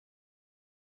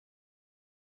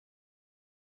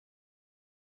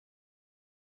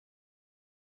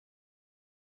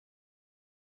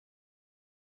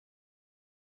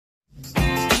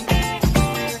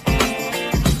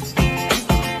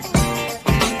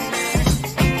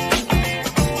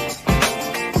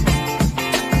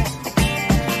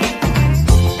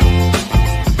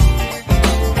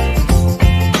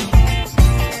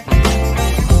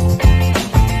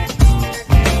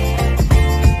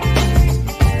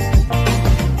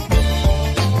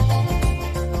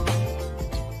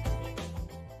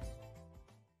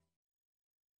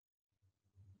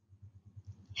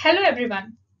Hello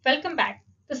everyone, welcome back.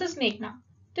 This is Meghna.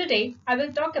 Today I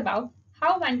will talk about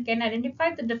how one can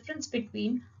identify the difference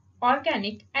between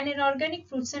organic and inorganic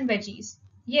fruits and veggies.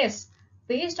 Yes,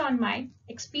 based on my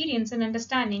experience and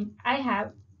understanding, I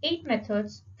have 8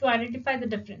 methods to identify the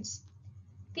difference.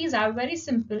 These are very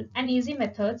simple and easy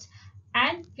methods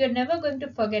and you're never going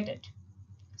to forget it.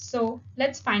 So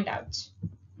let's find out.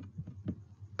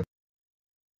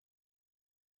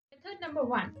 Method number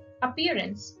 1.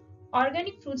 Appearance.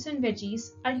 Organic fruits and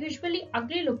veggies are usually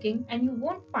ugly looking and you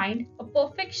won't find a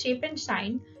perfect shape and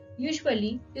shine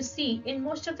usually you see in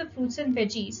most of the fruits and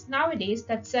veggies nowadays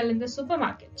that sell in the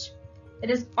supermarket. It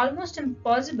is almost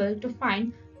impossible to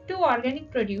find two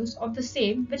organic produce of the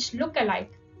same which look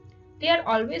alike. They are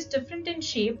always different in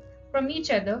shape from each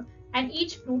other and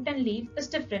each fruit and leaf is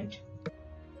different.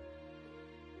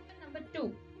 Number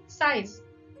 2. Size.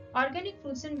 Organic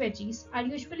fruits and veggies are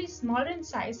usually smaller in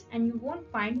size and you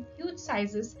won't find huge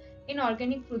sizes in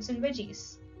organic fruits and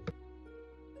veggies.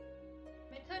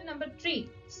 Method number 3.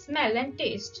 Smell and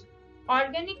taste.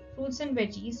 Organic fruits and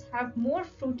veggies have more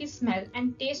fruity smell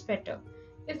and taste better.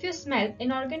 If you smell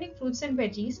inorganic fruits and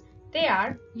veggies, they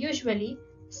are usually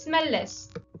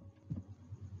smellless.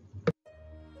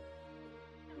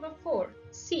 Number 4.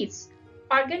 Seeds.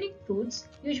 Organic fruits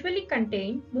usually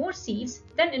contain more seeds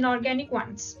than inorganic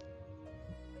ones.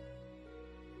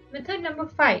 Method number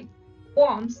 5.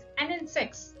 Worms and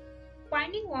insects.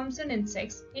 Finding worms and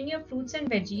insects in your fruits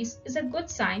and veggies is a good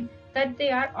sign that they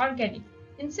are organic.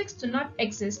 Insects do not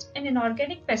exist in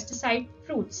inorganic pesticide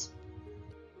fruits.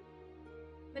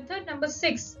 Method number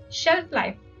 6. Shelf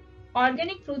life.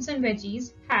 Organic fruits and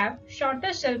veggies have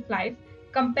shorter shelf life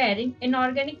comparing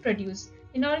inorganic produce.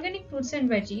 Inorganic fruits and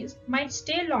veggies might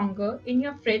stay longer in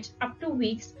your fridge up to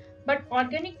weeks, but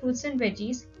organic fruits and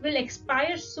veggies will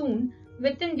expire soon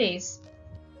within days.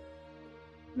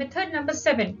 Method number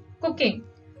 7. Cooking.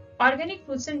 Organic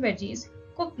fruits and veggies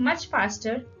cook much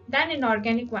faster than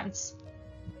inorganic ones.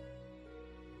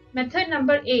 Method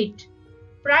number 8.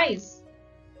 Price.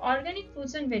 Organic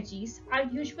fruits and veggies are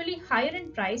usually higher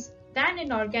in price than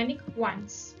inorganic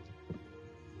ones.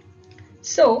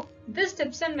 So, these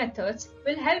tips and methods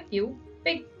will help you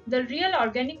pick the real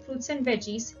organic fruits and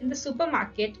veggies in the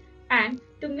supermarket and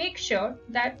to make sure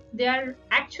that they are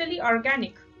actually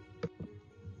organic.